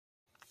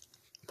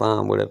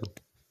fine, whatever.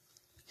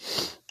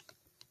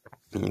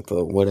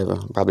 But whatever,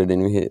 probably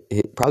didn't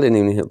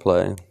even hit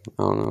play. I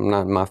don't know. I'm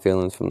not in my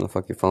feelings from the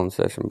fucking phone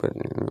session, but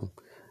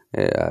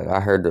yeah, I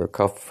heard the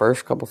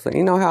first couple things.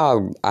 You know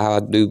how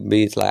I do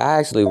beats? Like, I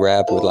actually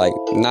rap with, like,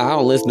 I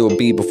don't listen to a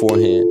beat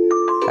beforehand.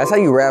 That's how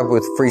you rap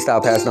with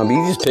freestyle passing on beat.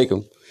 You just pick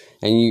them.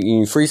 And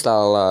you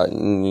freestyle a lot.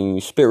 And you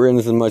spit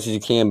riddles as much as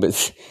you can.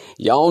 But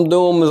y'all don't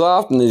do them as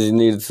often as you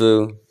needed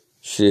to.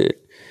 Shit.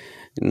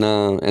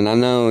 No, and I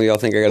know y'all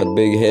think I got a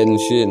big head and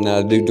shit, and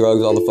I do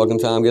drugs all the fucking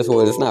time. Guess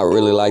what? It's not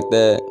really like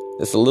that.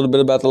 It's a little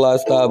bit about the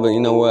lifestyle, but you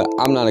know what?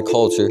 I'm not a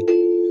culture.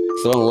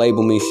 So don't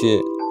label me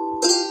shit.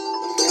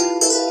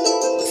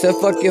 Said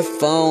fuck your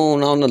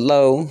phone on the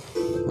low.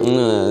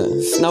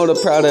 Snow the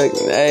product.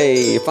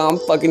 Hey, if I'm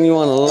fucking you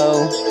on the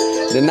low,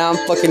 then I'm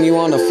fucking you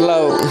on the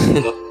flow.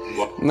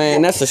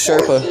 Man, that's a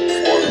Sherpa.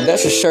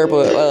 That's a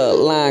Sherpa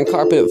line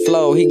carpet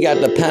flow. He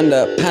got the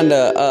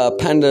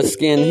panda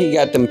skin. He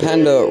got them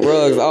panda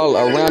rugs all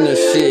around the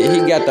shit. He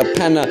got the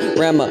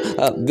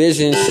panorama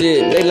vision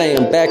shit. They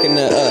laying back in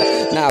the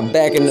not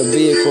back in the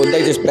vehicle.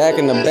 They just back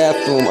in the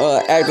bathroom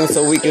acting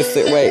so we can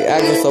sit. Wait,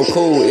 acting so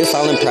cool. It's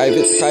all in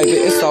private.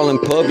 It's all in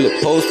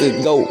public.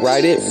 Posted. Go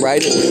write it.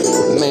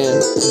 Man,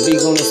 be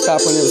gonna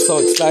stop when it was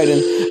so exciting.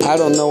 I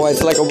don't know.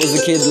 It's like I was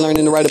a kid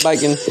learning to ride a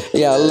biking.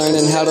 Yeah,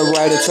 learning how to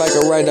ride a trike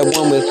or ride a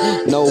one with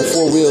no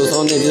 4 wheels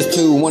on it, just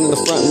 2, 1 in the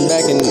front and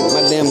back. And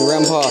my damn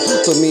grandpa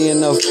put me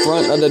in the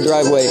front of the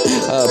driveway,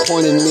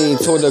 pointed me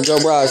toward the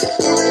garage.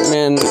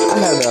 Man, I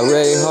had a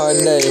really hard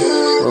day.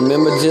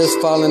 Remember just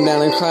falling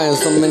down and crying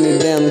so many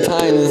damn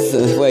times.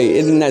 Wait,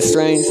 isn't that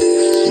strange?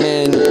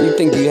 Man, you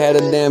think you had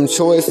a damn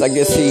choice? I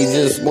guess he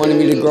just wanted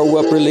me to grow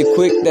up really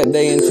quick that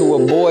day into a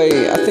boy.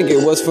 I think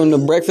it was from the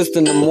breakfast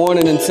in the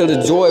morning until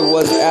the joy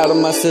was out of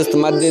my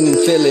system. I didn't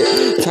feel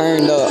it.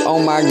 Turned up,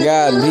 oh my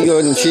God, he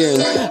wasn't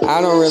cheering. I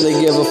don't really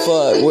give a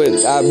fuck.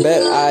 I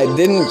bet I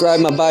didn't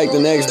ride my bike the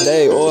next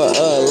day or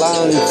a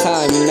long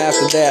time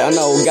after that. I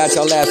know, got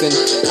y'all laughing.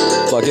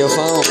 Fuck your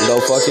phone,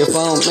 go fuck your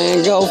phone.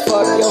 Man, go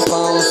fuck your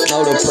phone.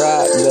 Know the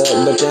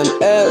product, but them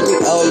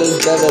every oldest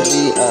better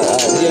be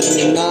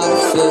giving me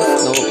nonsense.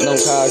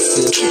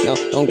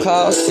 Don't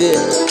call shit.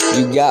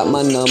 You got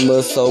my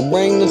number, so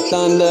bring the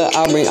thunder.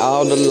 I'll bring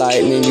all the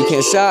lightning. You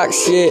can shock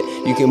shit.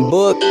 You can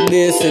book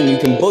this and you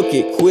can book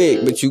it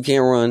quick, but you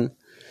can't run.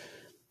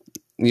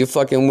 You're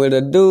fucking with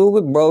a dude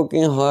with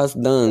broken hearts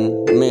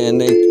done. Man,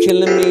 they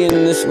killing me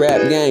in this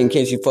rap game.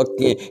 Can't you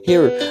fucking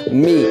hear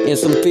me in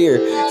some fear?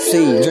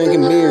 See,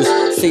 drinking beers.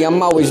 See,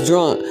 I'm always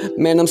drunk.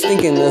 Man, I'm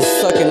stinking and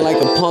sucking like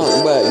a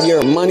punk. But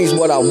your money's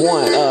what I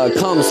want.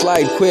 Come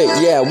slide quick.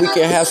 Yeah, we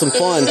can have some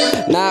fun.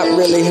 Not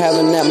really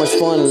having that much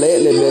fun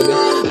lately, baby.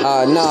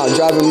 Nah,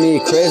 driving me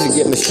crazy.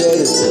 Get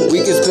machetes.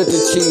 We can split the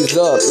cheese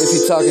up if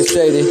you talking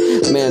shady.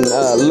 Man,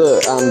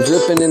 look, I'm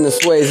dripping in the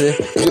Swayze.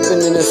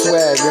 Dripping in the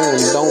swagger. And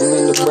don't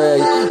mean to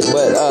brag,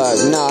 but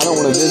nah, I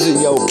don't wanna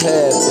visit your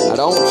past. I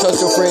don't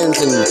trust your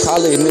friends, and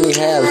probably many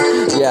have.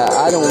 Yeah,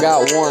 I don't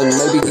got one,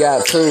 maybe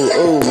got 2.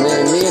 Ooh,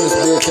 man, me and this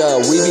bitch,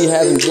 we be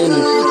having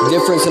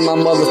difference in my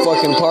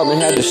motherfucking apartment.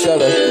 Had to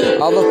shut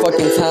her all the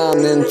fucking time,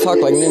 then talk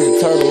like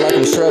Ninja Turtle, like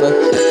I'm Shredder.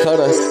 Cut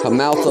her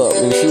mouth up,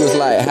 and she was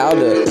like, "How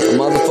to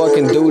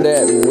motherfucking do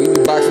that?" And we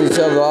be boxing each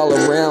other all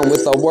around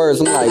with our words.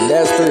 I'm like,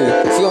 "That's 3."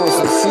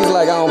 She's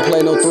like, "I don't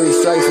play no 3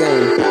 strikes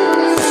game."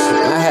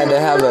 I had to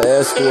have an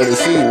escorter.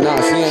 She ain't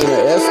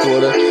an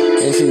escorter.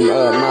 And she,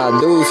 my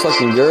dude's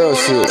fucking girl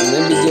shit. And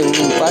they be getting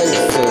in fights.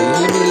 So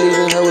he be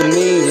leaving her with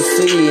me to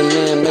see. And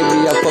man,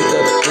 maybe I fucked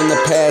up in the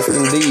past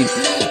indeed.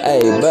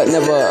 Hey, but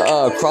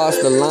never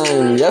crossed the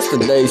line.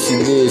 Yesterday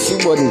she did. She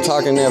wasn't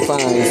talking that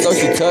fine. So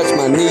she touched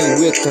my knee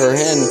with her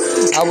hand.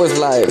 I was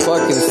like,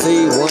 fucking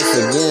see once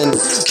again.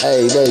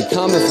 Hey, they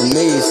coming for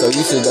me. So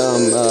you should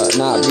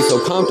not be so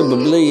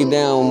comfortably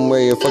down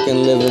where you're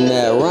fucking living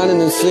at.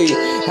 Running and see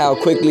how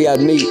quickly I'd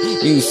meet.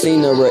 You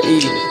seen her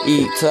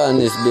eat on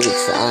this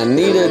bitch. I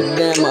need a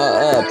damn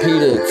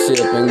pita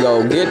chip and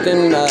go get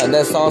them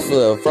that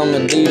salsa from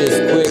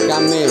Adidas quick.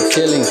 I'm in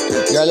Chili's.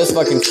 Girl, it's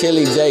fucking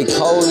chilly. J.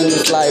 Cole in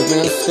this life, man.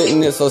 I'm spitting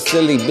this so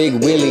silly.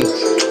 Big Willie.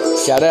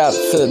 Shout out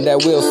to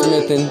that Will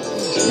Smith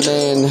and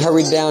man,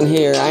 hurry down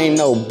here. I ain't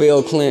no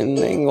Bill Clinton.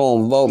 They ain't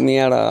gonna vote me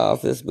out of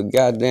office, but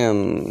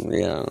goddamn,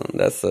 yeah,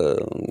 that's a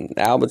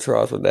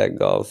albatross with that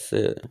golf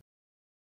shit.